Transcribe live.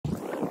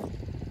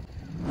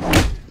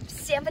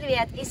Всем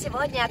привет! И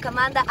сегодня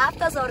команда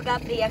Автозорга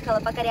приехала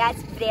покорять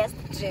Брест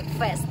Джип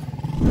Фест.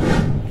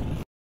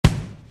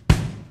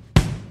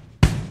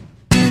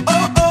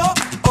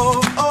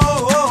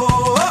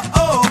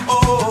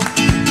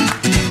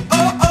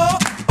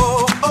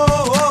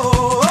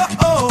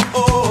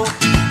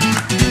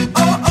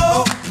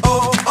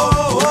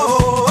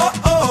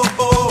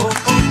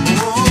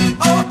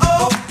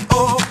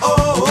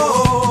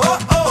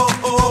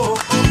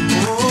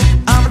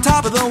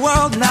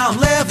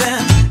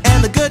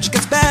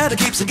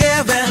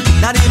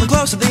 Not even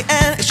close to the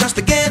end, it's just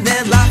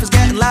beginning. Life is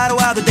getting lighter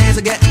while the days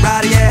are getting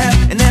brighter, yeah.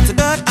 And then to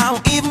good, I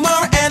won't even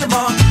worry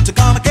anymore. Took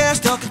all my cares,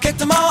 still can kick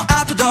them all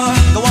out the door.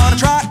 Go on and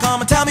try,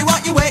 come and tell me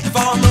what you're waiting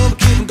for. Move and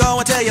keep them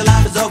going till your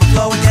life is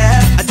overflowing,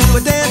 yeah. I do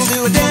a dance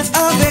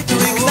of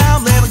victory. Cause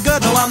now I'm living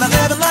good, no I'm not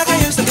living like I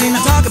used to be.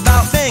 Now talk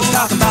about things,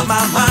 talking about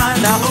my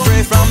mind. Now I'm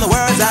free from the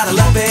words that I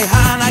left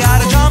behind. I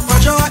gotta jump for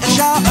joy and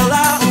shout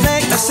aloud and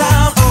make a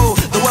sound. Oh,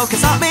 the world can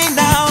stop me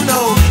now,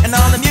 no. And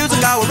on the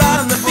music I will ride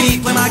on the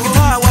beat. Play my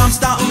guitar while I'm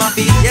stomping my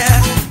feet, yeah.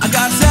 I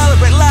gotta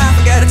celebrate life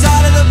and get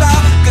excited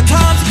about good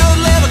times, good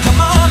living. Come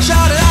on,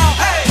 shout it out,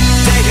 hey!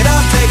 Take it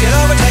up, take it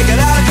over, take it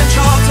out of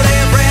control. Today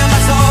I'm bringing my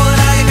soul and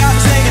now you got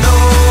me singing, oh,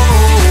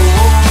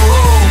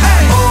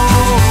 hey,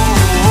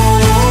 oh,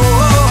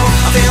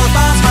 I'm feeling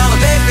fine,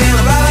 smiling big,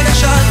 feeling right like I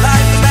should.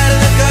 Life is better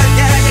than good,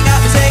 yeah, you got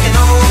me singing,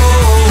 oh,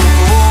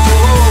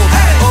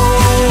 hey, oh,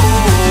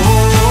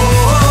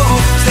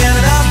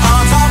 standing up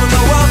on top of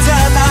the world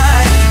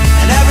tonight,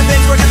 and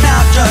everything's working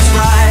out just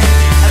right.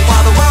 And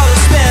while the world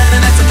is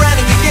spinning, it's a brand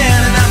new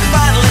beginning, and I'm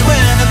finally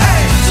winning,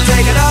 hey, so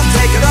take it up,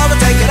 take it over,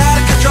 take it out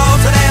of control.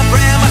 Today I'm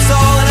bringing my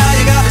soul, and now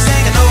you got me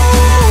singing, oh,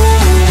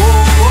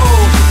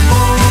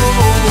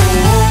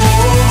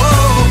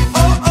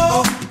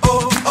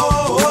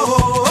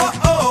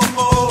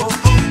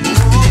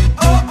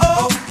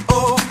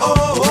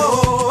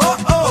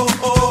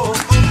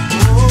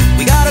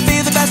 we gotta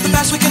be the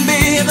best we can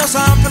be. And though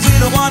sometimes we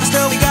don't want to,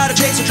 still we gotta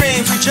chase our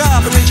dreams, reach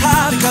up and reach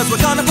high, because we're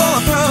gonna pull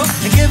it through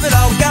and give it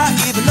all we got,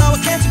 even though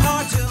it can't seem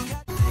hard to.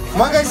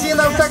 Магазин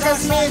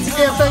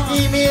автокосметики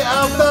 «Автогими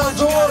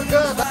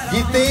Автозорга».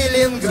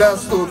 Детейлинг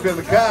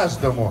доступен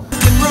каждому.